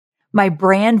My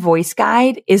brand voice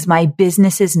guide is my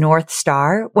business's North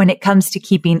Star when it comes to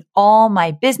keeping all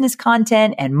my business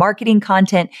content and marketing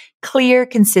content clear,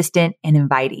 consistent, and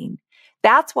inviting.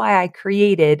 That's why I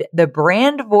created the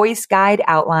brand voice guide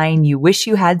outline you wish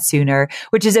you had sooner,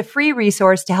 which is a free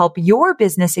resource to help your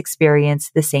business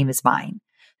experience the same as mine.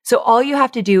 So all you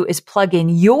have to do is plug in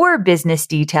your business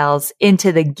details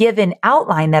into the given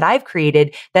outline that I've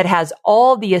created that has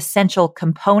all the essential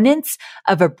components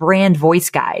of a brand voice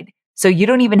guide. So you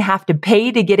don't even have to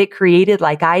pay to get it created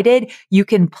like I did. You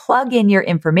can plug in your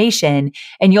information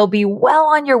and you'll be well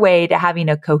on your way to having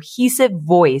a cohesive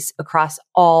voice across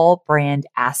all brand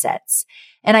assets.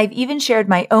 And I've even shared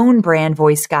my own brand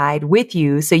voice guide with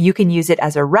you so you can use it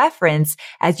as a reference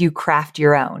as you craft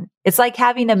your own. It's like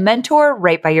having a mentor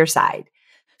right by your side.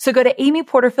 So go to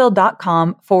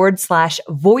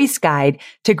amyporterfield.com/voice guide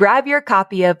to grab your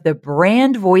copy of the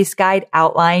brand voice guide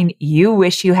outline you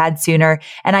wish you had sooner.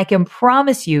 And I can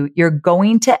promise you, you're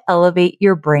going to elevate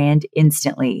your brand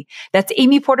instantly. That's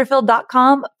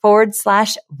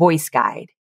amyporterfield.com/voice guide.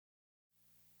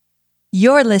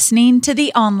 You're listening to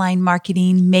the Online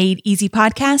Marketing Made Easy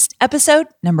podcast, episode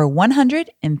number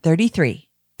 133.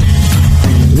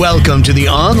 Welcome to the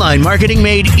Online Marketing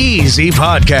Made Easy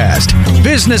podcast.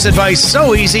 Business advice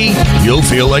so easy, you'll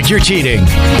feel like you're cheating.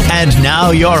 And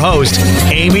now your host,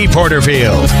 Amy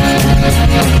Porterfield.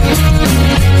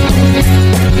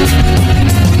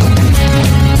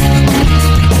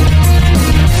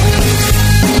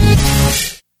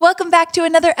 Welcome back to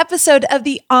another episode of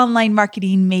the Online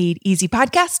Marketing Made Easy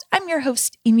podcast. I'm your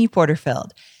host, Amy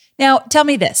Porterfield. Now, tell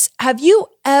me this. Have you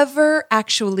ever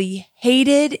actually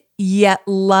hated yet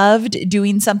loved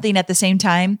doing something at the same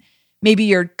time? Maybe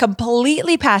you're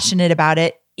completely passionate about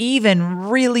it, even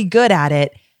really good at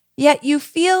it, yet you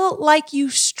feel like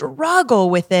you struggle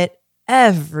with it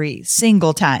every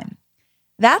single time.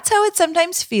 That's how it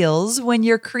sometimes feels when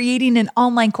you're creating an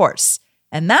online course.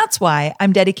 And that's why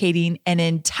I'm dedicating an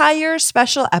entire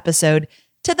special episode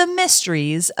to the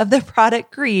mysteries of the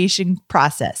product creation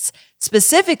process.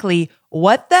 Specifically,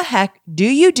 what the heck do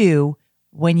you do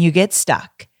when you get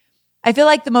stuck? I feel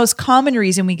like the most common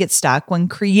reason we get stuck when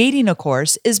creating a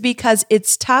course is because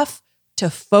it's tough to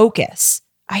focus.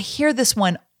 I hear this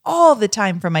one all the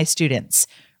time from my students.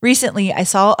 Recently, I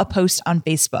saw a post on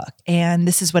Facebook, and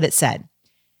this is what it said.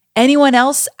 Anyone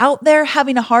else out there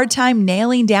having a hard time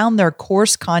nailing down their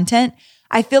course content?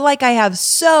 I feel like I have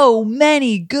so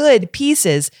many good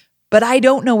pieces, but I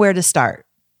don't know where to start.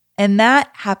 And that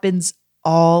happens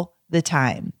all the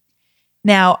time.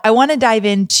 Now, I want to dive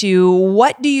into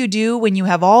what do you do when you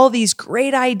have all these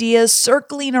great ideas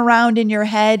circling around in your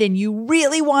head and you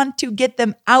really want to get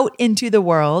them out into the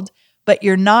world, but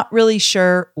you're not really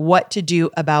sure what to do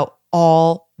about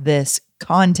all this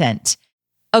content.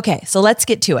 Okay, so let's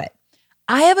get to it.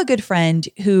 I have a good friend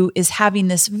who is having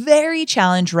this very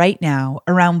challenge right now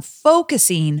around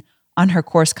focusing on her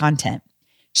course content.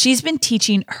 She's been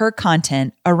teaching her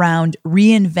content around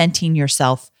reinventing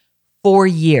yourself for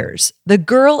years. The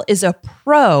girl is a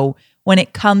pro when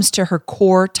it comes to her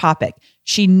core topic.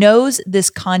 She knows this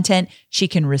content. She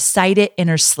can recite it in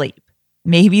her sleep.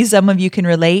 Maybe some of you can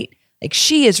relate. Like,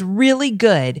 she is really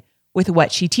good with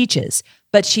what she teaches,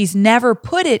 but she's never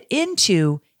put it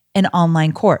into an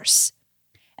online course.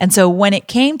 And so when it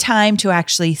came time to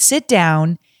actually sit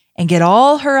down and get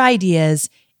all her ideas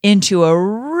into a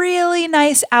really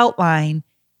nice outline,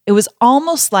 it was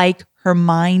almost like her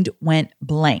mind went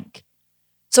blank.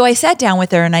 So I sat down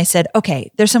with her and I said, okay,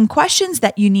 there's some questions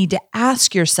that you need to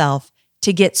ask yourself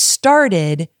to get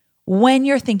started when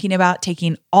you're thinking about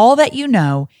taking all that you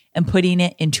know and putting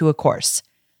it into a course.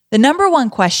 The number one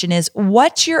question is,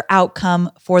 what's your outcome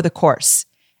for the course?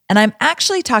 And I'm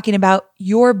actually talking about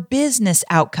your business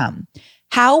outcome.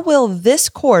 How will this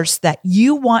course that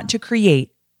you want to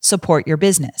create support your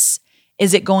business?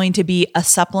 Is it going to be a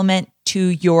supplement to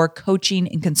your coaching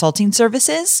and consulting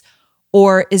services?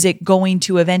 Or is it going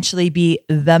to eventually be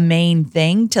the main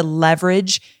thing to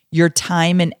leverage your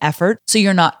time and effort so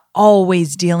you're not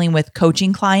always dealing with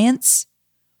coaching clients?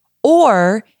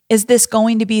 Or is this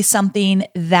going to be something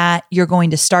that you're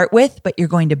going to start with, but you're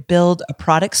going to build a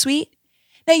product suite?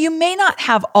 Now, you may not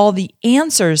have all the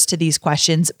answers to these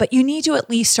questions, but you need to at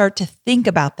least start to think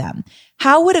about them.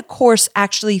 How would a course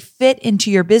actually fit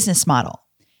into your business model?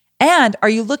 And are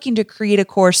you looking to create a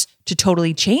course to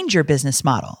totally change your business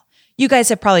model? You guys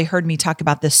have probably heard me talk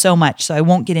about this so much, so I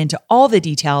won't get into all the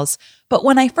details. But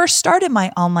when I first started my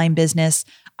online business,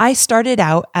 I started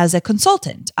out as a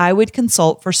consultant. I would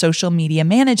consult for social media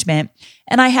management,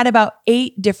 and I had about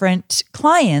 8 different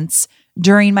clients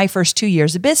during my first 2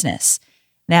 years of business.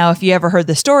 Now, if you ever heard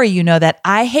the story, you know that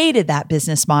I hated that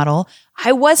business model.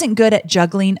 I wasn't good at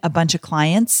juggling a bunch of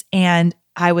clients, and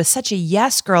I was such a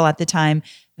yes girl at the time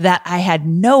that I had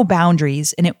no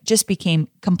boundaries, and it just became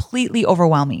completely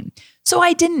overwhelming. So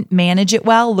I didn't manage it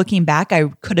well. Looking back, I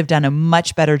could have done a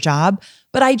much better job,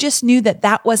 but I just knew that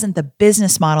that wasn't the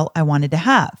business model I wanted to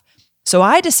have. So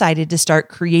I decided to start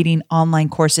creating online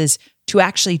courses to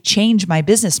actually change my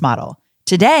business model.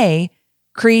 Today,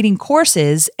 creating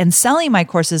courses and selling my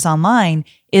courses online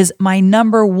is my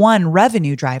number one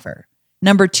revenue driver.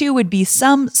 Number two would be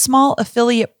some small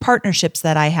affiliate partnerships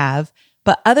that I have.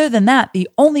 But other than that, the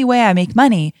only way I make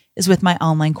money is with my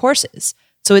online courses.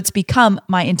 So it's become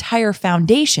my entire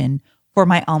foundation for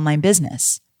my online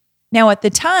business. Now, at the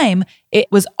time,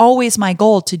 it was always my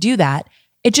goal to do that.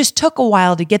 It just took a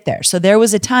while to get there. So there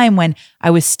was a time when I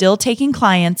was still taking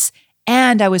clients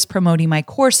and I was promoting my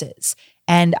courses.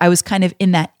 And I was kind of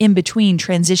in that in-between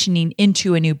transitioning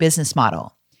into a new business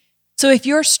model. So if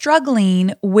you're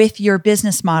struggling with your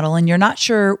business model and you're not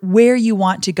sure where you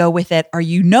want to go with it, or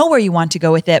you know where you want to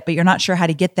go with it, but you're not sure how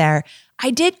to get there,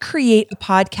 I did create a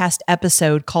podcast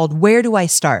episode called Where Do I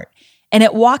Start? And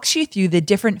it walks you through the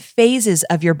different phases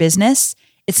of your business.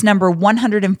 It's number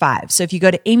 105. So if you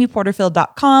go to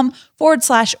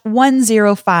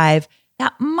amyporterfield.com/105,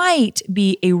 that might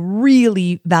be a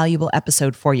really valuable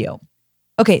episode for you.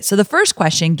 Okay, so the first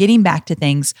question, getting back to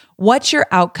things, what's your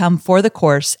outcome for the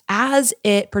course as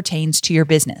it pertains to your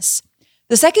business?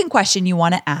 The second question you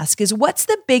want to ask is, what's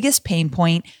the biggest pain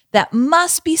point that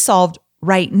must be solved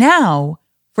right now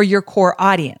for your core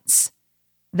audience?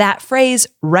 That phrase,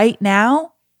 right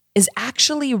now, is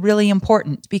actually really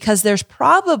important because there's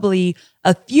probably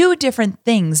a few different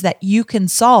things that you can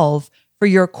solve for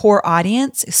your core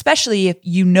audience, especially if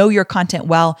you know your content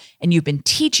well and you've been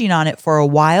teaching on it for a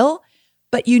while.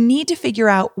 But you need to figure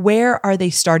out, where are they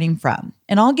starting from?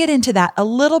 And I'll get into that a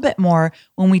little bit more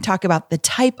when we talk about the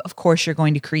type of course you're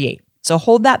going to create. So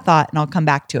hold that thought and I'll come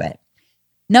back to it.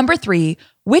 Number 3,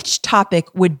 which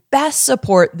topic would best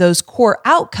support those core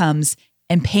outcomes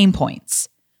and pain points?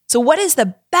 So what is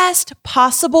the best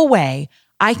possible way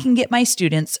I can get my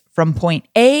students from point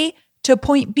A to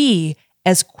point B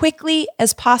as quickly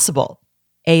as possible?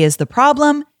 A is the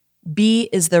problem, B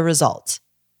is the result.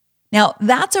 Now,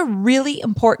 that's a really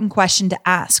important question to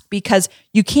ask because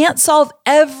you can't solve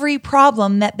every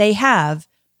problem that they have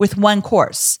with one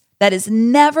course. That is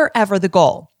never, ever the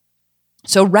goal.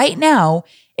 So right now,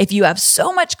 if you have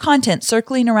so much content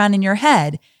circling around in your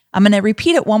head, I'm going to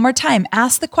repeat it one more time.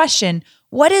 Ask the question,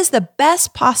 what is the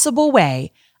best possible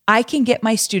way I can get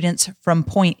my students from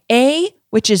point A,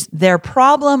 which is their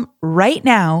problem right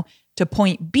now, to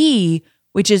point B,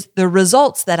 which is the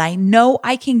results that I know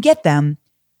I can get them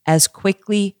as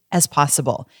quickly as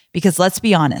possible? Because let's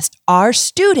be honest, our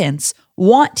students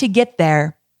want to get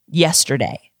there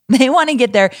yesterday. They want to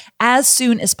get there as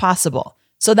soon as possible.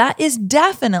 So that is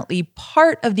definitely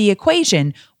part of the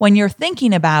equation when you're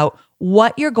thinking about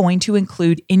what you're going to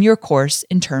include in your course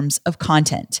in terms of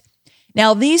content.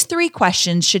 Now, these 3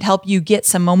 questions should help you get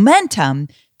some momentum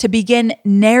to begin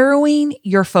narrowing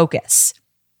your focus.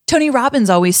 Tony Robbins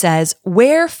always says,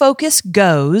 where focus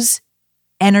goes,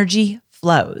 energy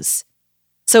flows.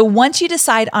 So once you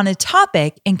decide on a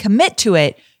topic and commit to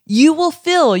it, you will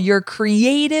feel your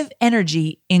creative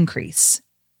energy increase.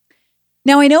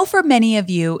 Now, I know for many of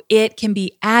you, it can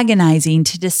be agonizing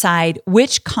to decide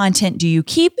which content do you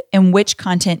keep and which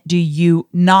content do you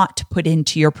not put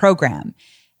into your program.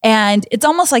 And it's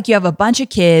almost like you have a bunch of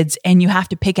kids and you have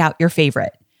to pick out your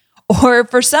favorite. Or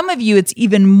for some of you, it's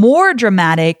even more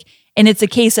dramatic, and it's a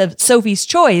case of Sophie's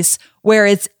Choice, where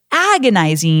it's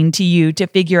agonizing to you to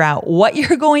figure out what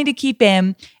you're going to keep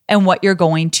in and what you're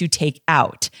going to take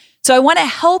out. So I want to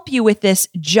help you with this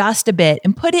just a bit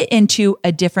and put it into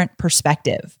a different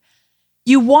perspective.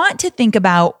 You want to think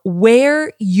about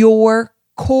where your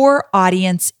core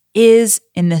audience is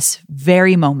in this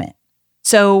very moment.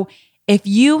 So if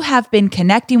you have been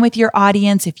connecting with your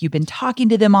audience, if you've been talking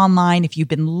to them online, if you've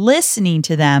been listening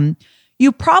to them,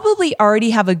 you probably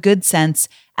already have a good sense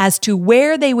as to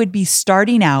where they would be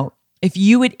starting out if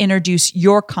you would introduce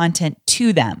your content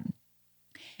to them.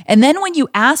 And then when you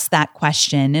ask that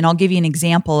question, and I'll give you an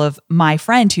example of my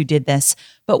friend who did this,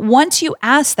 but once you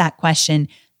ask that question,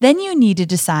 then you need to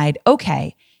decide,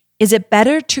 okay, is it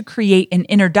better to create an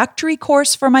introductory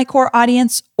course for my core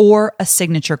audience or a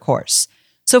signature course?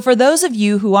 So for those of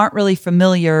you who aren't really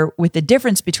familiar with the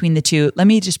difference between the two, let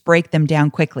me just break them down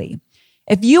quickly.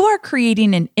 If you are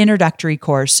creating an introductory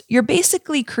course, you're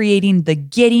basically creating the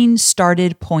getting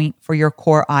started point for your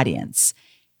core audience.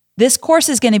 This course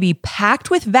is going to be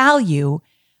packed with value,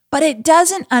 but it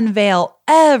doesn't unveil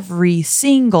every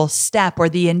single step or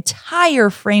the entire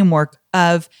framework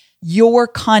of your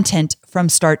content from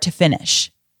start to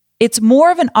finish. It's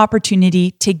more of an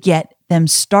opportunity to get them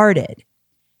started.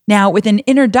 Now, with an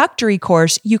introductory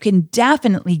course, you can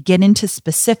definitely get into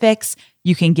specifics.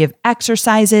 You can give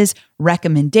exercises,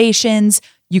 recommendations.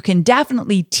 You can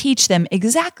definitely teach them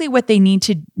exactly what they need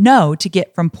to know to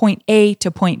get from point A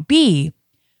to point B.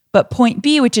 But point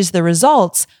B, which is the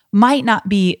results, might not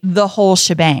be the whole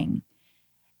shebang.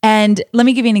 And let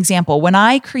me give you an example. When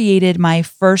I created my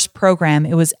first program,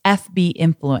 it was FB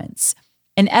Influence.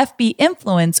 And FB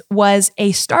Influence was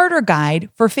a starter guide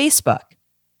for Facebook.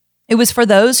 It was for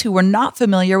those who were not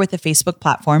familiar with the Facebook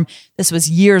platform. This was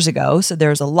years ago, so there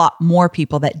was a lot more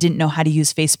people that didn't know how to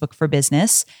use Facebook for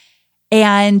business.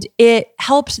 And it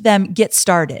helped them get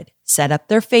started, set up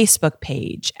their Facebook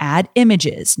page, add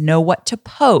images, know what to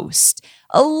post,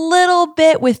 a little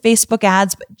bit with Facebook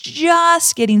ads, but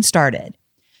just getting started.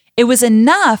 It was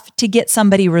enough to get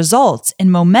somebody results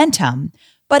and momentum,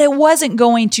 but it wasn't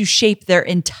going to shape their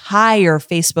entire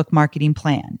Facebook marketing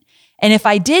plan. And if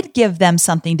I did give them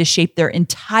something to shape their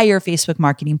entire Facebook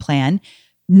marketing plan,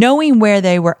 knowing where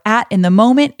they were at in the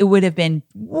moment, it would have been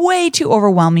way too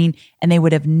overwhelming and they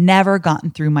would have never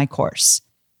gotten through my course.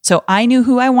 So I knew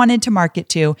who I wanted to market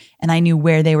to and I knew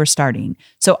where they were starting.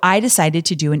 So I decided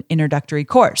to do an introductory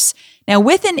course. Now,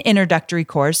 with an introductory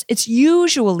course, it's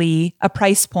usually a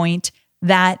price point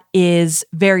that is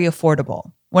very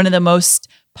affordable. One of the most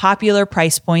popular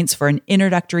price points for an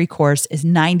introductory course is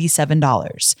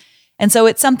 $97. And so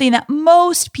it's something that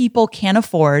most people can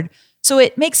afford. So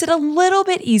it makes it a little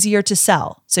bit easier to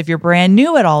sell. So if you're brand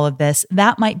new at all of this,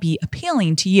 that might be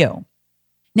appealing to you.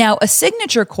 Now, a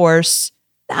signature course,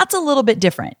 that's a little bit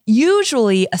different.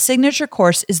 Usually a signature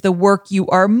course is the work you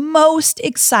are most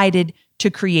excited to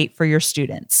create for your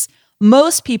students.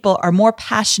 Most people are more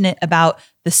passionate about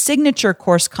the signature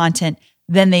course content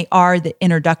than they are the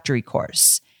introductory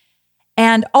course.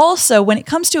 And also, when it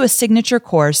comes to a signature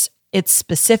course, it's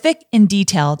specific and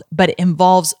detailed, but it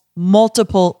involves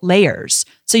multiple layers.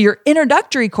 So your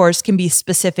introductory course can be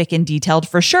specific and detailed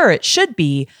for sure, it should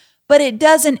be, but it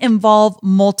doesn't involve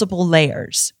multiple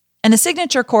layers. And a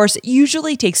signature course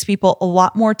usually takes people a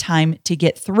lot more time to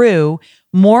get through,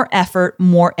 more effort,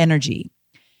 more energy.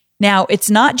 Now, it's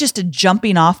not just a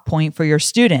jumping off point for your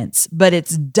students, but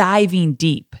it's diving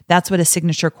deep. That's what a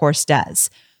signature course does.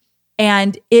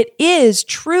 And it is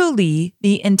truly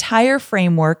the entire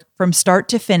framework from start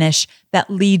to finish that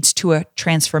leads to a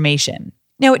transformation.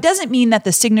 Now, it doesn't mean that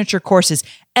the signature course is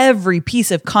every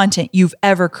piece of content you've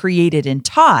ever created and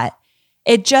taught.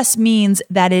 It just means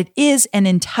that it is an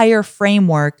entire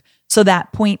framework so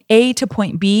that point A to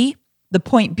point B, the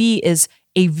point B is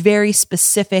a very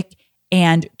specific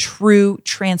and true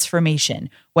transformation,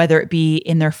 whether it be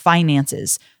in their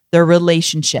finances, their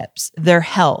relationships, their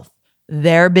health,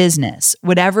 their business,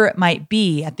 whatever it might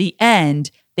be, at the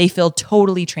end, they feel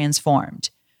totally transformed.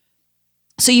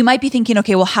 So you might be thinking,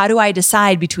 okay, well, how do I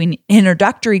decide between an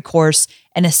introductory course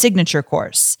and a signature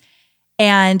course?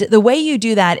 And the way you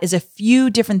do that is a few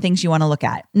different things you want to look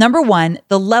at. Number one,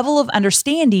 the level of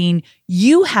understanding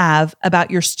you have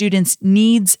about your students'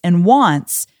 needs and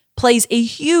wants plays a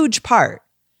huge part.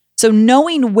 So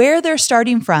knowing where they're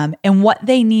starting from and what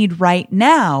they need right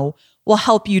now will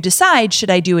help you decide,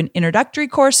 should I do an introductory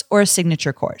course or a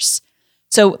signature course?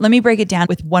 So let me break it down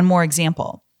with one more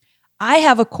example. I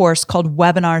have a course called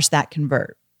Webinars That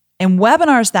Convert. And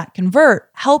Webinars That Convert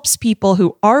helps people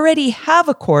who already have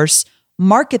a course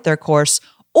market their course,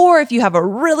 or if you have a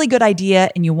really good idea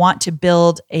and you want to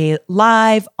build a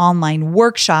live online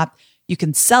workshop, you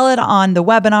can sell it on the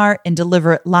webinar and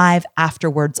deliver it live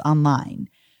afterwards online.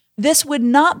 This would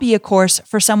not be a course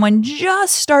for someone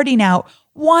just starting out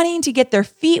wanting to get their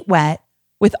feet wet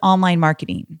with online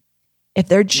marketing. If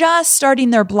they're just starting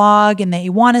their blog and they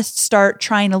want to start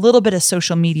trying a little bit of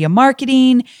social media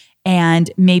marketing and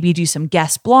maybe do some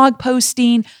guest blog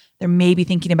posting, they're maybe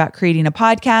thinking about creating a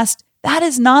podcast, that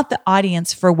is not the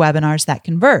audience for Webinars That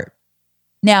Convert.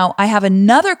 Now, I have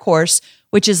another course,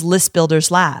 which is List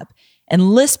Builders Lab.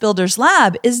 And List Builders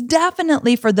Lab is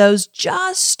definitely for those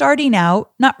just starting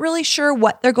out, not really sure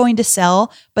what they're going to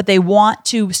sell, but they want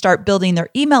to start building their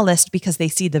email list because they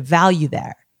see the value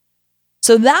there.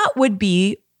 So that would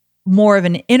be more of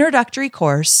an introductory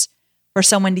course for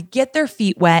someone to get their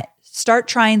feet wet, start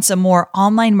trying some more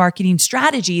online marketing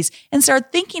strategies, and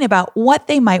start thinking about what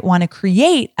they might want to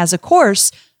create as a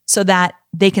course so that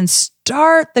they can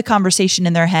start the conversation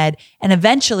in their head and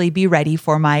eventually be ready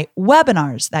for my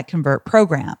Webinars That Convert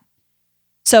program.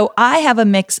 So I have a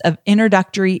mix of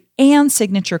introductory and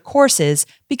signature courses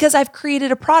because I've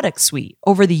created a product suite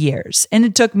over the years, and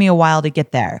it took me a while to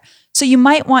get there. So you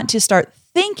might want to start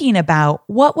thinking about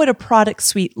what would a product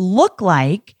suite look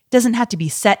like. It doesn't have to be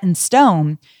set in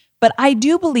stone, but I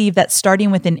do believe that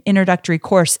starting with an introductory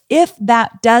course, if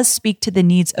that does speak to the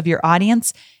needs of your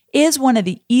audience, is one of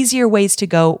the easier ways to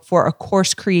go for a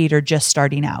course creator just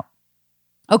starting out.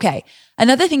 Okay,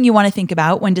 another thing you want to think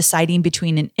about when deciding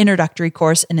between an introductory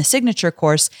course and a signature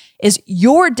course is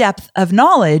your depth of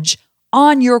knowledge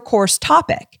on your course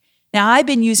topic. Now, I've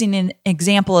been using an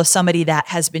example of somebody that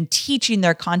has been teaching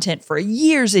their content for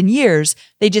years and years.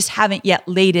 They just haven't yet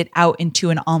laid it out into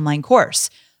an online course.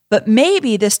 But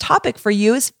maybe this topic for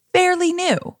you is fairly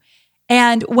new.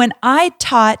 And when I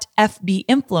taught FB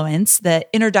Influence, the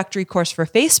introductory course for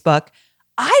Facebook,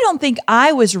 I don't think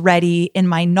I was ready in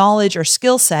my knowledge or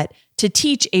skill set to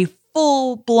teach a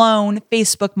full-blown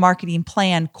Facebook marketing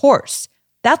plan course.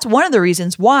 That's one of the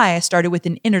reasons why I started with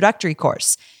an introductory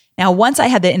course. Now, once I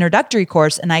had the introductory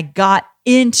course and I got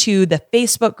into the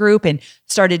Facebook group and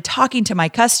started talking to my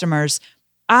customers,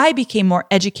 I became more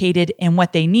educated in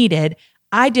what they needed.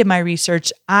 I did my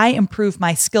research. I improved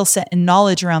my skill set and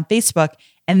knowledge around Facebook.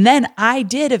 And then I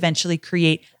did eventually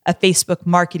create a Facebook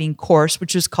marketing course,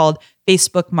 which was called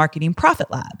Facebook Marketing Profit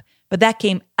Lab. But that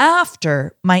came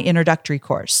after my introductory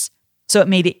course. So it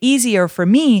made it easier for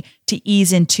me to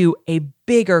ease into a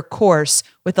bigger course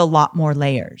with a lot more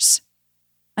layers.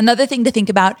 Another thing to think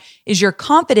about is your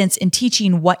confidence in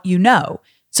teaching what you know.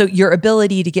 So your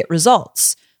ability to get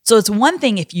results. So it's one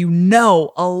thing if you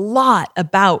know a lot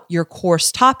about your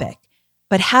course topic,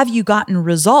 but have you gotten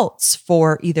results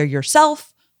for either yourself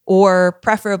or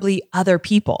preferably other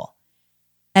people?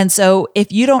 And so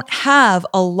if you don't have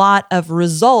a lot of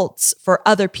results for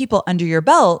other people under your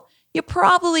belt, you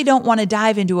probably don't want to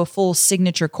dive into a full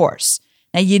signature course.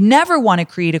 Now, you never want to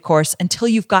create a course until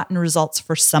you've gotten results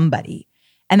for somebody.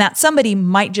 And that somebody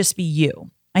might just be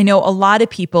you. I know a lot of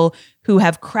people who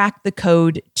have cracked the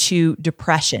code to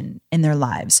depression in their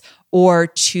lives or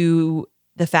to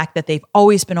the fact that they've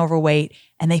always been overweight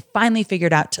and they finally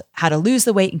figured out how to lose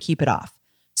the weight and keep it off.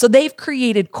 So they've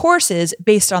created courses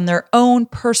based on their own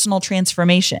personal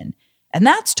transformation, and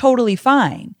that's totally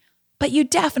fine. But you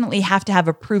definitely have to have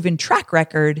a proven track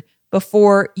record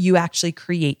before you actually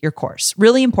create your course.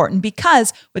 Really important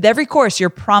because with every course, you're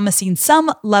promising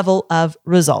some level of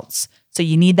results. So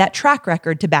you need that track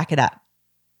record to back it up.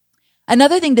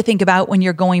 Another thing to think about when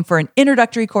you're going for an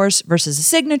introductory course versus a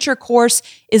signature course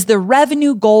is the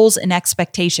revenue goals and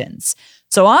expectations.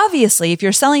 So obviously, if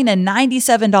you're selling a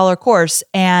 $97 course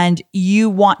and you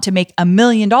want to make $1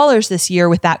 million this year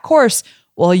with that course,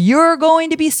 well, you're going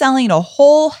to be selling a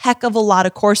whole heck of a lot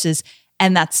of courses,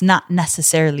 and that's not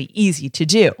necessarily easy to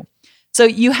do. So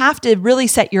you have to really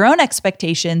set your own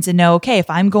expectations and know, okay, if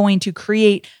I'm going to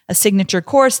create a signature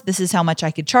course, this is how much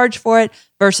I could charge for it,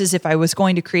 versus if I was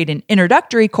going to create an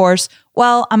introductory course,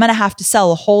 well, I'm going to have to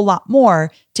sell a whole lot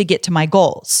more to get to my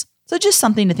goals. So just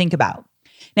something to think about.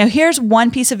 Now, here's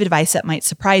one piece of advice that might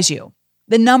surprise you.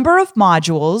 The number of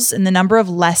modules and the number of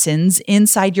lessons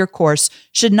inside your course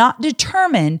should not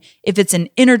determine if it's an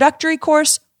introductory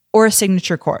course or a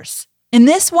signature course. And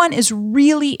this one is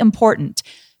really important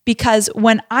because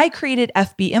when I created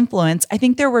FB Influence, I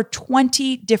think there were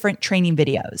 20 different training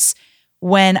videos.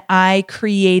 When I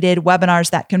created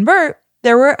Webinars That Convert,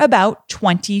 there were about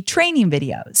 20 training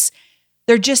videos.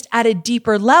 They're just at a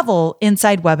deeper level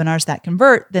inside Webinars That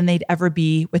Convert than they'd ever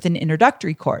be with an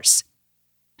introductory course.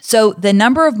 So the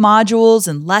number of modules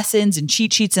and lessons and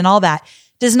cheat sheets and all that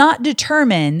does not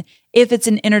determine if it's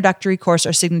an introductory course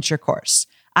or signature course.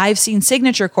 I've seen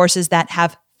signature courses that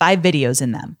have 5 videos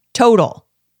in them total.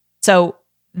 So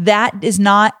that is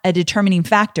not a determining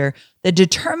factor. The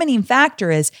determining factor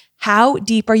is how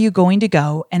deep are you going to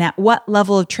go and at what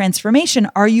level of transformation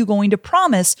are you going to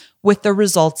promise with the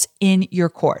results in your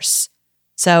course?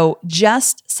 So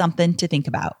just something to think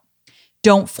about.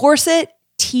 Don't force it.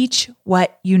 Teach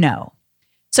what you know.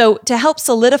 So to help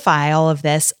solidify all of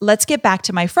this, let's get back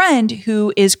to my friend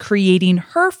who is creating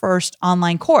her first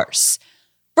online course.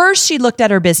 First, she looked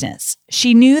at her business.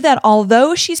 She knew that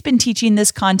although she's been teaching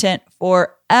this content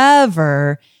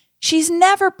forever, she's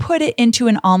never put it into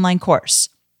an online course.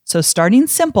 So starting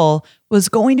simple was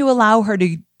going to allow her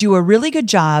to do a really good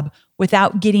job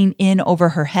without getting in over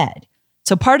her head.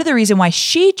 So part of the reason why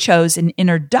she chose an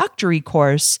introductory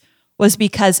course was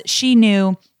because she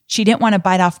knew she didn't want to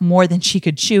bite off more than she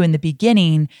could chew in the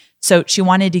beginning. So she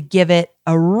wanted to give it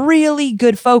a really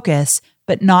good focus,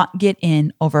 but not get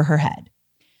in over her head.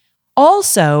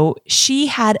 Also, she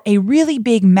had a really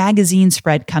big magazine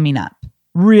spread coming up.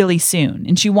 really soon,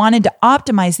 and she wanted to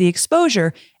optimize the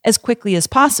exposure as quickly as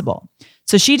possible.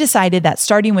 So she decided that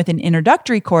starting with an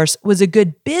introductory course was a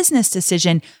good business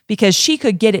decision because she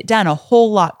could get it done a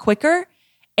whole lot quicker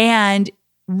and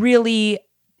really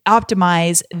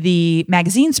optimize the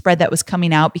magazine spread that was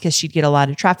coming out because she'd get a lot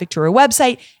of traffic to her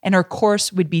website and her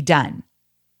course would be done.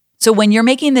 So when you're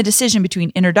making the decision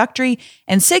between introductory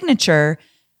and signature,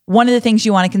 one of the things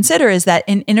you want to consider is that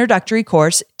an introductory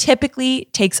course typically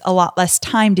takes a lot less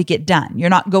time to get done. You're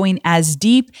not going as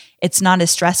deep. It's not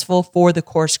as stressful for the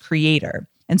course creator.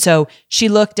 And so she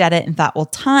looked at it and thought, well,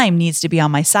 time needs to be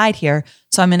on my side here.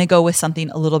 So I'm going to go with something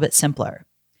a little bit simpler.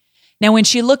 Now, when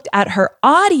she looked at her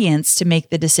audience to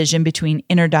make the decision between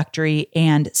introductory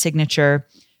and signature,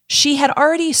 she had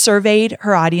already surveyed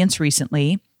her audience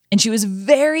recently, and she was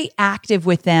very active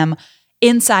with them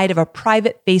inside of a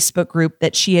private Facebook group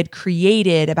that she had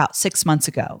created about 6 months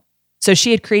ago. So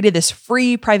she had created this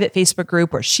free private Facebook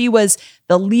group where she was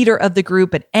the leader of the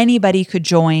group and anybody could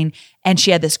join, and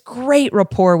she had this great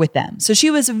rapport with them. So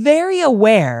she was very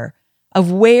aware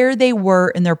of where they were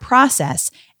in their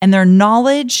process and their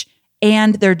knowledge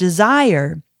and their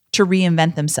desire to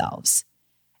reinvent themselves.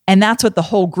 And that's what the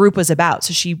whole group was about.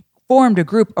 So she formed a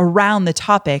group around the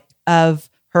topic of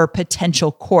her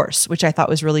potential course, which I thought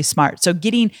was really smart. So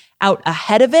getting out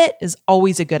ahead of it is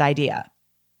always a good idea.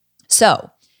 So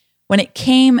when it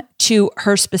came to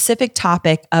her specific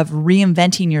topic of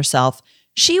reinventing yourself,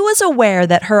 she was aware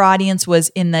that her audience was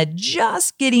in the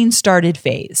just getting started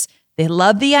phase. They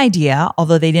loved the idea,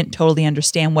 although they didn't totally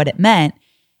understand what it meant.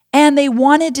 And they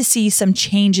wanted to see some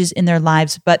changes in their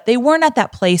lives, but they weren't at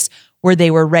that place where they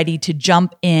were ready to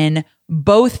jump in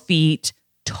both feet,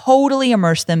 totally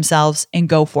immerse themselves and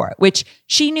go for it, which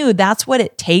she knew that's what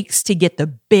it takes to get the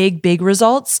big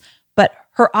results, but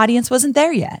her audience wasn't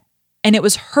there yet. And it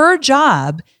was her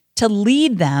job to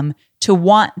lead them to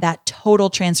want that total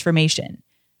transformation.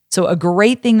 So a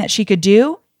great thing that she could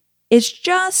do is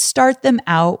just start them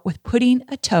out with putting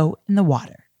a toe in the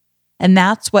water. And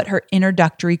that's what her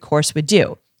introductory course would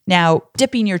do. Now,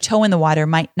 dipping your toe in the water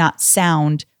might not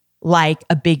sound like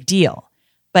a big deal,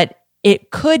 but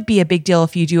it could be a big deal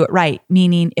if you do it right,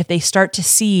 meaning if they start to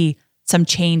see some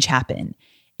change happen,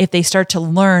 if they start to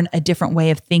learn a different way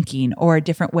of thinking or a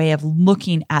different way of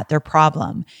looking at their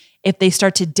problem, if they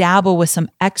start to dabble with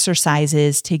some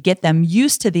exercises to get them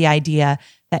used to the idea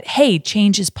that, hey,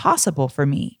 change is possible for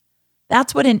me.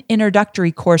 That's what an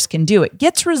introductory course can do. It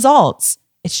gets results.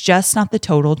 It's just not the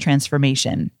total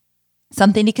transformation.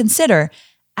 Something to consider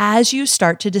as you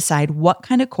start to decide what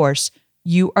kind of course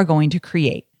you are going to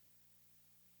create.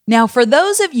 Now, for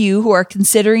those of you who are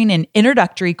considering an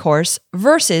introductory course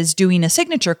versus doing a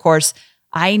signature course,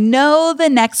 I know the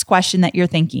next question that you're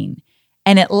thinking,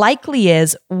 and it likely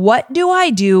is, what do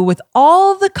I do with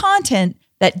all the content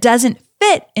that doesn't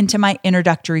fit into my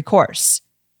introductory course?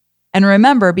 And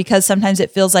remember, because sometimes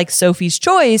it feels like Sophie's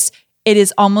choice, it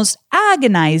is almost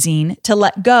agonizing to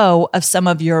let go of some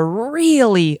of your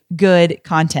really good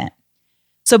content.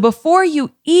 So before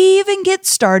you even get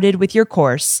started with your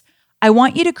course, I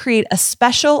want you to create a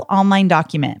special online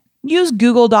document. Use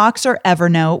Google Docs or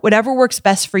Evernote, whatever works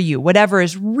best for you, whatever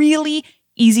is really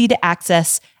easy to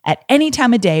access at any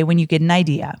time of day when you get an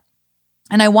idea.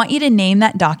 And I want you to name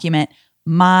that document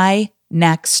My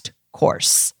Next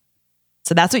Course.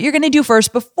 So that's what you're going to do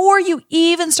first before you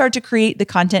even start to create the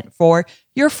content for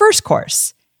your first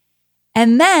course.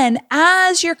 And then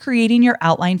as you're creating your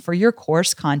outline for your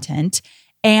course content,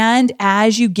 and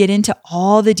as you get into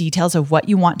all the details of what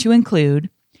you want to include,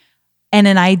 and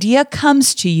an idea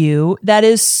comes to you that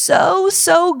is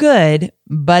so good,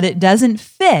 but it doesn't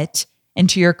fit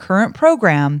into your current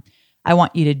program, I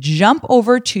want you to jump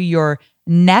over to your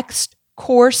next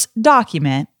course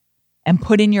document and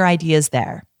put in your ideas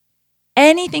there.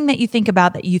 Anything that you think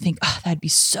about that you think, oh, that'd be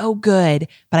so good,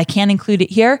 but I can't include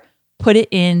it here, put it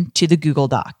into the Google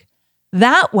Doc.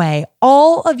 That way,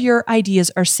 all of your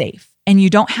ideas are safe and you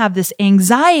don't have this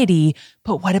anxiety,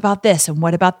 but what about this and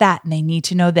what about that? And they need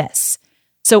to know this.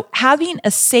 So having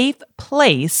a safe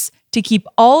place to keep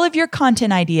all of your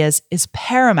content ideas is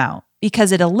paramount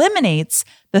because it eliminates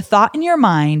the thought in your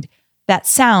mind that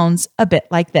sounds a bit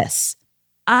like this.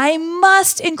 I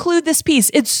must include this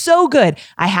piece. It's so good.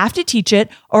 I have to teach it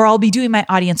or I'll be doing my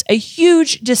audience a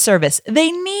huge disservice.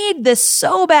 They need this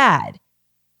so bad.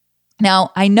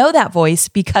 Now, I know that voice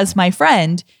because my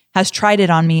friend has tried it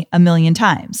on me a million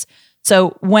times.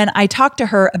 So when I talked to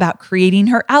her about creating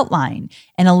her outline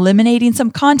and eliminating some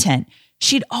content,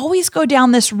 she'd always go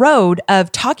down this road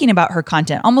of talking about her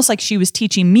content, almost like she was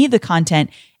teaching me the content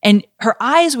And her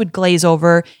eyes would glaze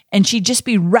over and she'd just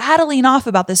be rattling off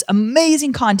about this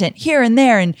amazing content here and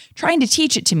there and trying to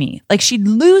teach it to me. Like she'd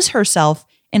lose herself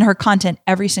in her content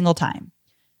every single time.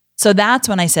 So that's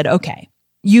when I said, okay,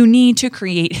 you need to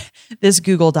create this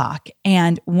Google Doc.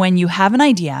 And when you have an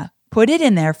idea, put it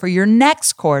in there for your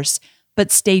next course,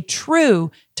 but stay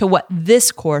true to what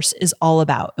this course is all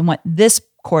about and what this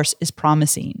course is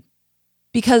promising.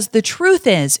 Because the truth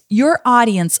is, your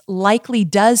audience likely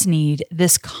does need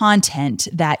this content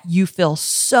that you feel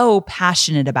so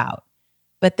passionate about,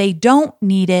 but they don't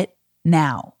need it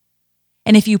now.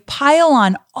 And if you pile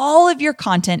on all of your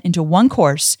content into one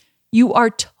course, you are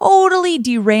totally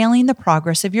derailing the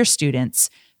progress of your students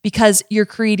because you're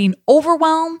creating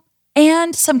overwhelm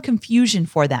and some confusion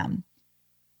for them.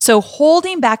 So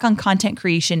holding back on content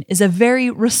creation is a very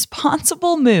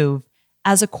responsible move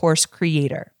as a course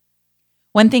creator.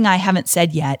 One thing I haven't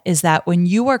said yet is that when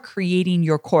you are creating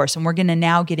your course, and we're going to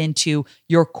now get into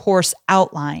your course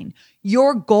outline,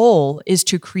 your goal is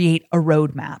to create a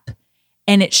roadmap.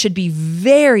 And it should be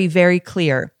very, very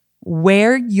clear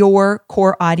where your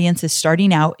core audience is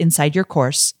starting out inside your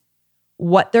course,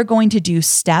 what they're going to do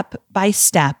step by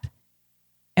step,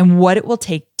 and what it will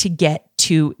take to get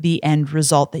to the end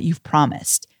result that you've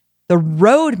promised. The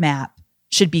roadmap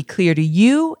should be clear to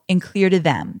you and clear to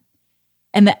them.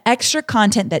 And the extra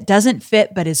content that doesn't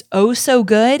fit but is oh so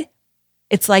good,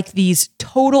 it's like these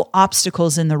total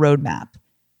obstacles in the roadmap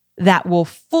that will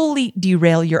fully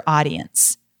derail your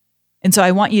audience. And so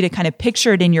I want you to kind of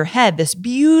picture it in your head, this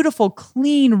beautiful,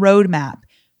 clean roadmap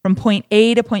from point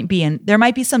A to point B. And there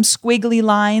might be some squiggly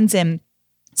lines and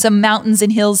some mountains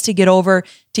and hills to get over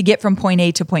to get from point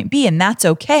A to point B. And that's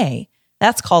okay.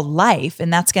 That's called life.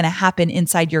 And that's going to happen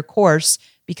inside your course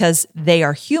because they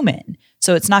are human.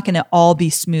 So it's not going to all be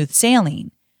smooth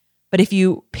sailing. But if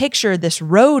you picture this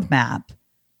roadmap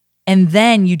and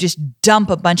then you just dump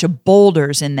a bunch of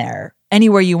boulders in there,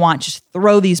 anywhere you want, just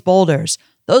throw these boulders.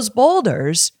 Those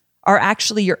boulders are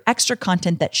actually your extra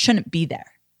content that shouldn't be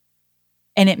there.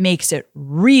 And it makes it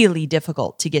really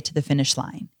difficult to get to the finish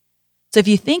line. So if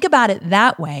you think about it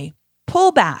that way,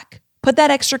 pull back, put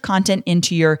that extra content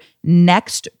into your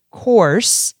next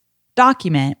course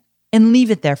document and leave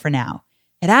it there for now.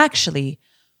 It actually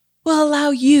will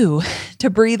allow you to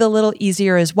breathe a little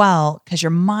easier as well because your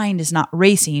mind is not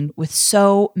racing with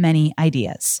so many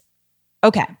ideas.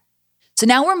 Okay, so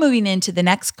now we're moving into the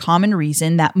next common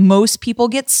reason that most people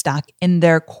get stuck in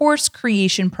their course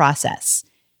creation process.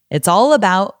 It's all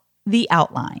about the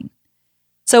outline.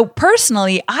 So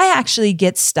personally, I actually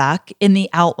get stuck in the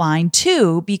outline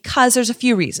too because there's a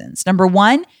few reasons. Number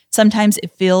one, sometimes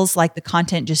it feels like the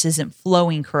content just isn't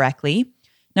flowing correctly.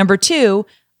 Number two,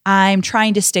 I'm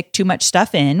trying to stick too much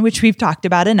stuff in, which we've talked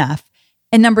about enough.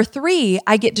 And number three,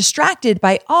 I get distracted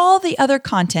by all the other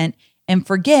content and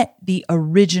forget the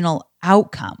original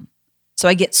outcome. So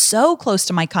I get so close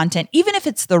to my content, even if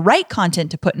it's the right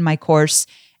content to put in my course,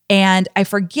 and I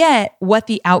forget what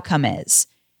the outcome is.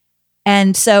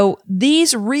 And so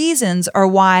these reasons are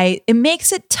why it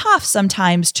makes it tough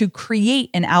sometimes to create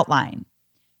an outline.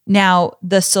 Now,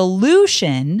 the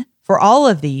solution for all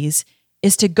of these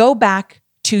is to go back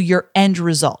to your end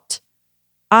result.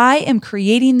 I am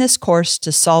creating this course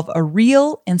to solve a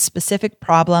real and specific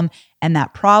problem, and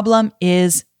that problem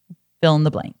is fill in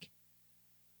the blank.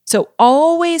 So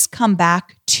always come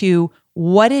back to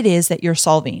what it is that you're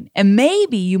solving. And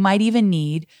maybe you might even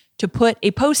need to put a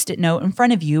Post-it note in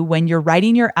front of you when you're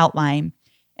writing your outline,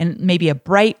 and maybe a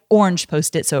bright orange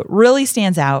Post-it so it really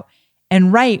stands out,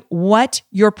 and write what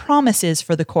your promise is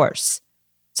for the course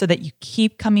so that you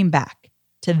keep coming back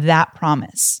to that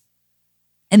promise.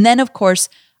 And then, of course,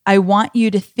 I want you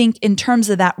to think in terms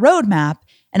of that roadmap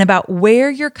and about where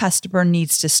your customer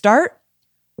needs to start,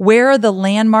 where are the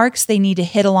landmarks they need to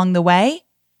hit along the way,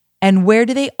 and where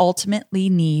do they ultimately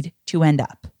need to end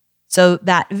up. So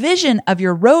that vision of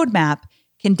your roadmap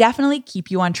can definitely keep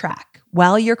you on track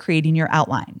while you're creating your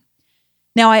outline.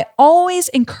 Now, I always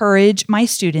encourage my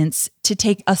students to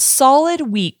take a solid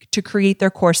week to create their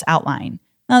course outline.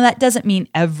 Now, that doesn't mean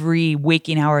every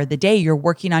waking hour of the day you're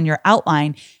working on your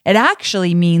outline. It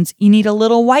actually means you need a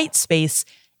little white space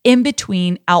in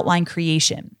between outline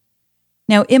creation.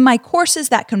 Now, in my Courses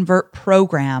That Convert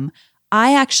program,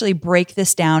 I actually break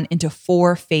this down into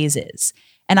 4 phases.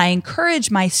 And I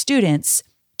encourage my students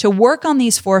to work on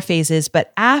these 4 phases,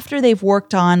 but after they've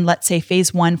worked on, let's say,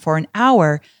 phase 1 for an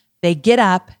hour, they get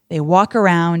up, they walk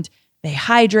around, they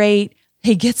hydrate,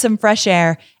 they get some fresh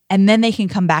air, and then they can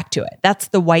come back to it. That's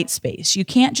the white space. You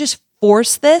can't just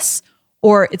force this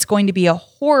or it's going to be a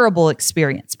horrible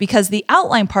experience because the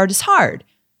outline part is hard.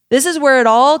 This is where it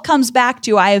all comes back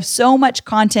to. I have so much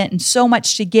content and so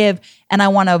much to give, and I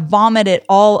want to vomit it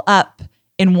all up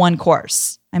in one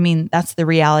course. I mean, that's the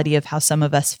reality of how some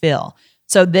of us feel.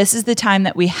 So this is the time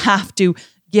that we have to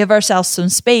give ourselves some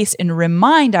space and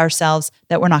remind ourselves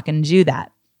that we're not going to do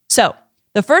that. So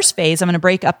the first phase, I'm going to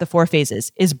break up the 4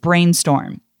 phases, is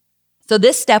brainstorm. So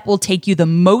this step will take you the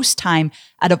most time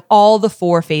out of all the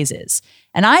 4 phases.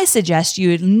 And I suggest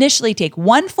you initially take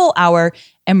 1 full hour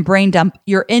and brain dump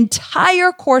your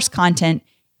entire course content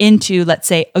into, let's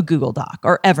say, a Google Doc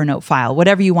or Evernote file,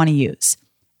 whatever you want to use.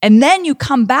 And then you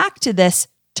come back to this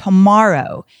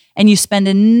tomorrow and you spend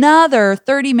another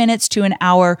 30 minutes to an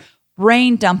hour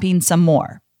brain dumping some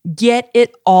more. Get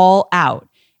it all out.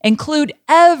 Include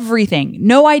everything.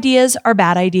 No ideas are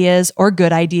bad ideas or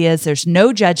good ideas. There's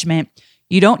no judgment.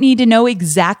 You don't need to know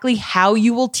exactly how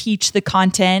you will teach the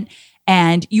content,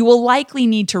 and you will likely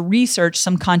need to research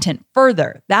some content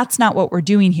further. That's not what we're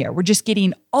doing here. We're just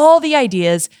getting all the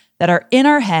ideas that are in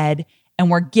our head and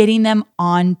we're getting them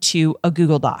onto a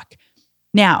Google Doc.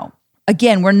 Now,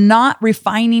 again, we're not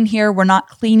refining here. We're not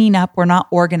cleaning up. We're not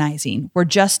organizing. We're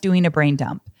just doing a brain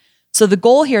dump. So the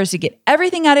goal here is to get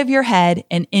everything out of your head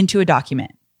and into a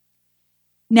document.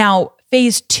 Now,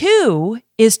 phase 2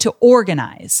 is to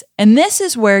organize. And this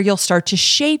is where you'll start to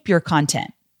shape your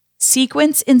content.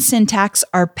 Sequence and syntax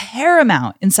are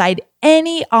paramount inside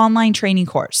any online training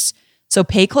course. So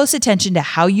pay close attention to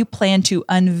how you plan to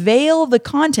unveil the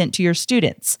content to your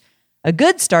students. A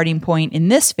good starting point in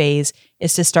this phase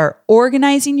is to start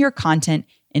organizing your content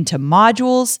into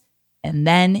modules and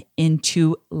then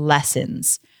into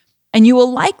lessons. And you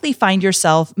will likely find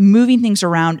yourself moving things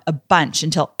around a bunch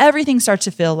until everything starts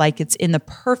to feel like it's in the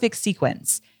perfect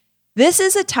sequence. This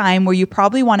is a time where you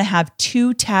probably want to have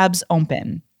 2 tabs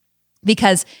open,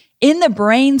 because in the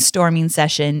brainstorming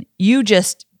session, you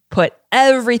just put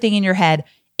everything in your head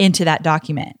into that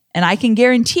document. And I can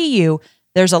guarantee you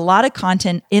there's a lot of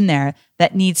content in there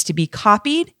that needs to be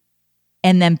copied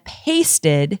and then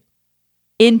pasted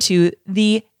into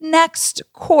the next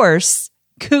course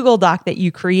Google Doc that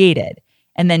you created,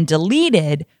 and then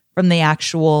deleted from the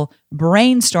actual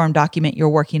brainstorm document you're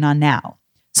working on now.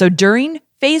 So during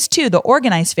phase 2, the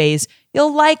organize phase,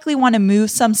 you'll likely want to move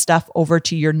some stuff over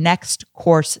to your next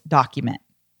course document.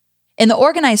 In the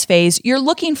organize phase, you're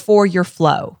looking for your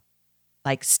flow,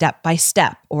 like step by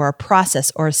step, or a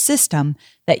process or a system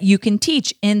that you can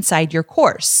teach inside your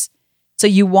course. So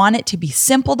you want it to be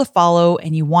simple to follow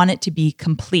and you want it to be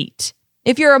complete.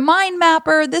 If you're a mind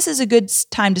mapper, this is a good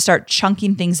time to start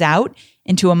chunking things out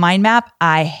into a mind map.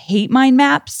 I hate mind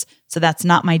maps, so that's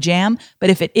not my jam. But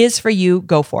if it is for you,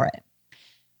 go for it.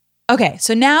 Okay,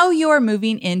 so now you are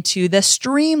moving into the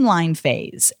streamline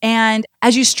phase. And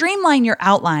as you streamline your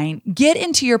outline, get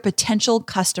into your potential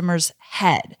customer's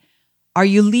head. Are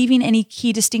you leaving any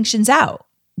key distinctions out?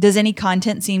 Does any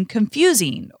content seem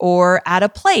confusing or out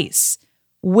of place?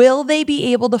 Will they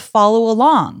be able to follow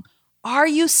along? Are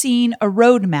you seeing a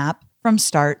roadmap from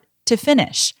start to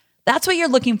finish? That's what you're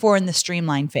looking for in the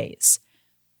streamline phase.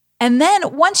 And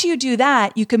then once you do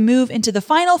that, you can move into the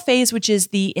final phase, which is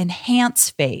the enhance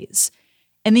phase.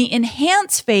 And the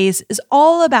enhance phase is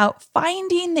all about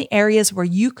finding the areas where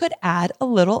you could add a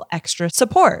little extra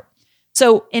support.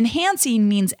 So enhancing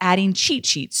means adding cheat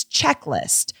sheets,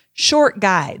 checklist, short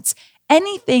guides,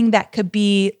 anything that could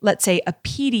be, let's say, a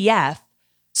PDF,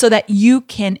 so that you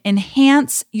can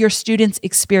enhance your students'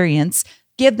 experience,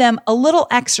 give them a little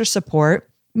extra support,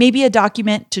 maybe a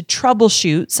document to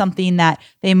troubleshoot something that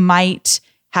they might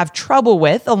have trouble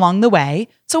with along the way.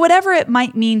 So whatever it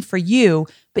might mean for you,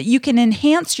 but you can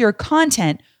enhance your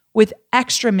content with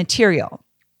extra material.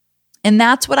 And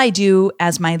that's what I do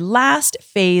as my last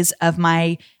phase of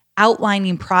my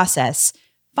outlining process.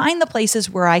 Find the places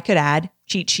where I could add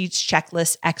cheat sheets,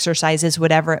 checklists, exercises,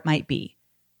 whatever it might be.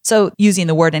 So using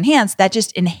the word enhance, that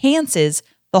just enhances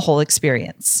the whole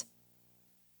experience.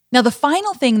 Now, the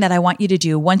final thing that I want you to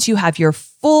do once you have your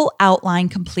full outline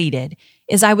completed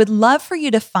is I would love for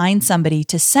you to find somebody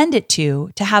to send it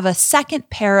to have a second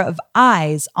pair of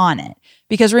eyes on it.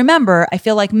 Because remember, I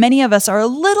feel like many of us are a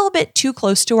little bit too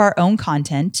close to our own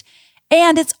content,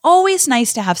 and it's always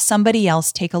nice to have somebody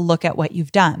else take a look at what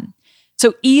you've done.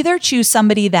 So either choose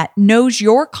somebody that knows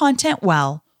your content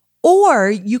well, or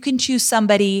you can choose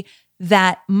somebody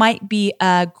that might be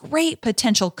a great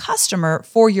potential customer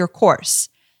for your course.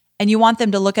 And you want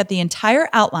them to look at the entire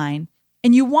outline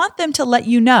and you want them to let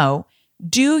you know,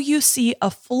 do you see a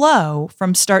flow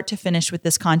from start to finish with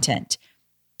this content?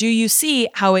 Do you see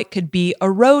how it could be a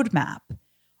roadmap?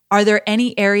 Are there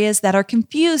any areas that are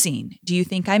confusing? Do you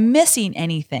think I'm missing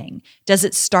anything? Does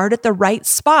it start at the right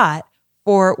spot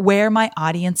for where my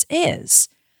audience is.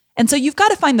 And so you've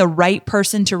got to find the right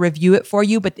person to review it for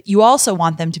you, but you also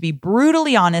want them to be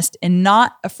brutally honest and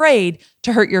not afraid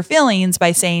to hurt your feelings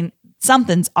by saying,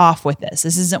 something's off with this.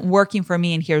 This isn't working for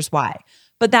me, and here's why.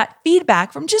 But that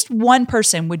feedback from just one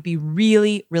person would be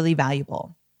really, really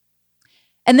valuable.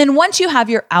 And then once you have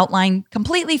your outline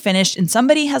completely finished and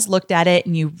somebody has looked at it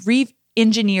and you've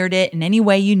re-engineered it in any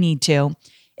way you need to,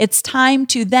 it's time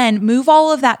to then move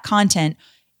all of that content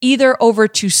either over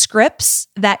to scripts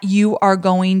that you are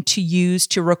going to use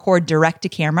to record direct to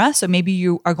camera. So maybe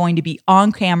you are going to be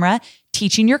on camera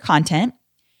teaching your content,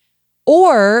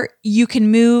 or you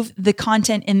can move the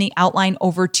content in the outline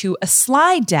over to a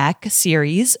slide deck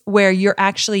series where you're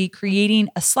actually creating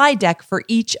a slide deck for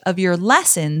each of your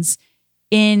lessons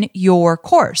in your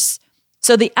course.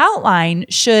 So the outline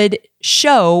should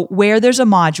show where there's a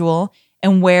module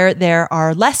and where there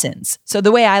are lessons. So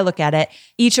the way I look at it,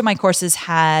 each of my courses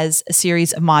has a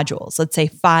series of modules, let's say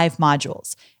 5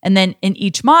 modules. And then in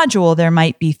each module, there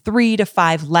might be 3 to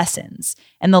 5 lessons.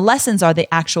 And the lessons are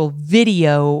the actual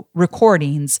video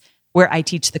recordings where I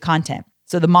teach the content.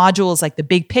 So the module is like the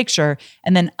big picture.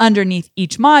 And then underneath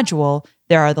each module,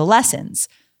 there are the lessons.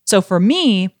 So for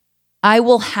me, I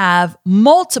will have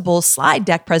multiple slide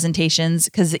deck presentations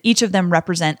because each of them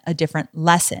represent a different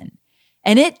lesson.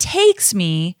 And it takes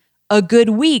me a good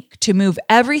week to move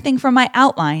everything from my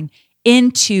outline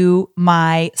into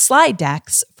my slide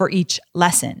decks for each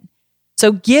lesson.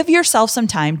 So give yourself some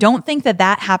time. Don't think that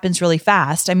that happens really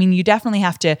fast. I mean, you definitely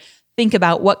have to think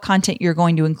about what content you're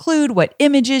going to include, what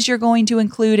images you're going to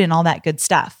include, and all that good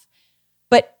stuff.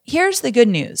 But here's the good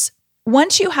news.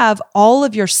 Once you have all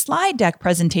of your slide deck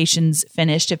presentations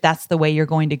finished, if that's the way you're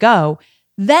going to go,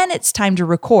 then it's time to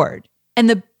record. And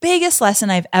the biggest lesson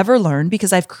I've ever learned,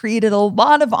 because I've created a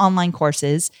lot of online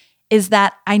courses, is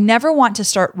that I never want to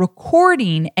start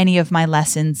recording any of my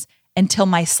lessons until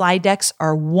my slide decks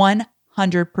are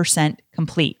 100%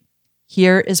 complete.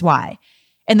 Here is why.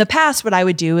 In the past, what I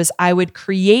would do is I would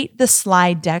create the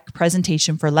slide deck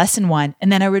presentation for lesson 1,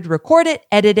 and then I would record it,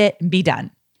 edit it, and be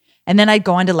done. And then I'd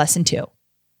go on to lesson 2.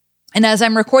 And as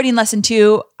I'm recording lesson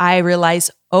 2, I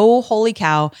realize, oh, holy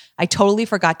cow, I totally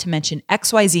forgot to mention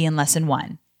XYZ in lesson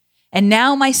 1. And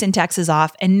now my syntax is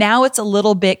off, and now it's a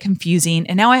little bit confusing.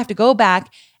 And now I have to go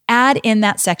back, add in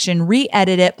that section,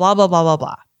 re-edit it, blah, blah, blah, blah,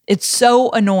 blah. It's so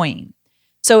annoying.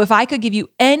 So if I could give you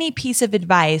any piece of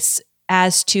advice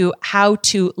as to how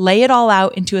to lay it all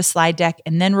out into a slide deck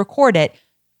and then record it,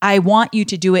 I want you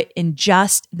to do it in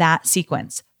just that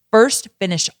sequence. First,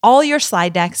 finish all your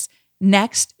slide decks.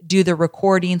 Next, do the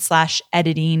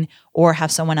recording/editing or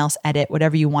have someone else edit,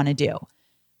 whatever you want to do.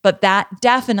 But that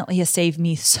definitely has saved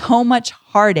me so much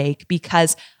heartache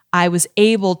because I was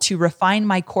able to refine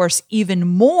my course even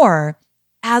more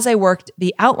as I worked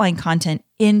the outline content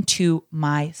into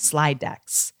my slide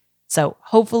decks. So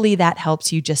hopefully that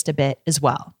helps you just a bit as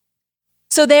well.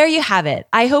 So there you have it.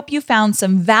 I hope you found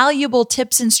some valuable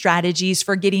tips and strategies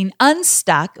for getting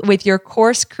unstuck with your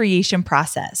course creation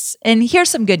process. And here's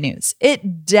some good news.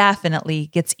 It definitely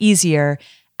gets easier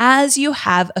as you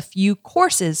have a few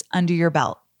courses under your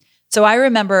belt. So I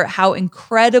remember how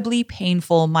incredibly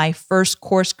painful my first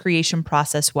course creation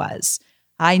process was.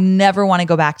 I never want to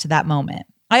go back to that moment.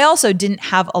 I also didn't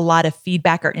have a lot of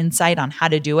feedback or insight on how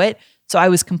to do it, so I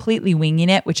was completely winging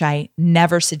it, which I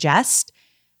never suggest.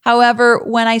 However,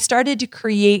 when I started to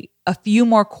create a few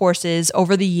more courses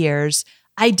over the years,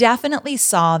 I definitely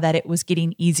saw that it was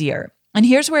getting easier. And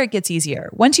here's where it gets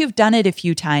easier. Once you've done it a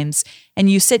few times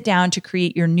and you sit down to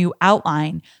create your new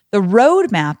outline, the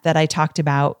roadmap that I talked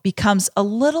about becomes a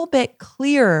little bit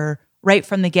clearer right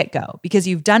from the get-go because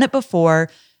you've done it before.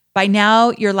 By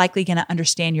now, you're likely going to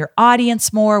understand your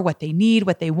audience more, what they need,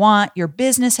 what they want. Your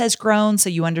business has grown, so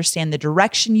you understand the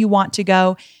direction you want to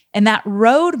go. And that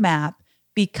roadmap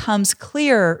becomes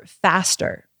clearer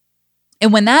faster.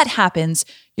 And when that happens,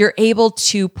 you're able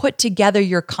to put together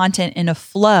your content in a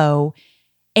flow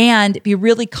and be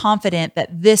really confident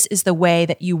that this is the way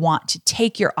that you want to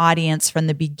take your audience from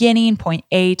the beginning, point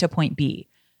A to point B.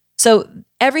 So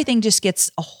everything just gets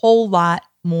a whole lot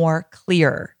more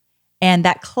clear. And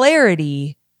that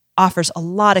clarity offers a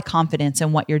lot of confidence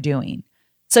in what you're doing.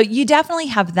 So you definitely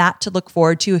have that to look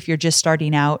forward to if you're just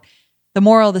starting out. The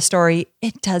moral of the story,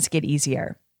 it does get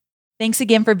easier. Thanks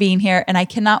again for being here, and I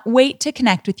cannot wait to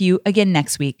connect with you again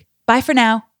next week. Bye for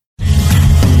now.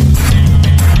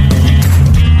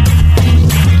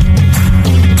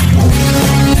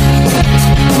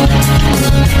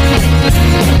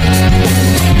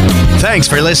 Thanks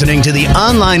for listening to the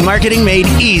Online Marketing Made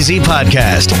Easy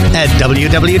podcast at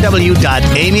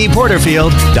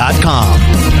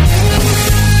www.amyporterfield.com.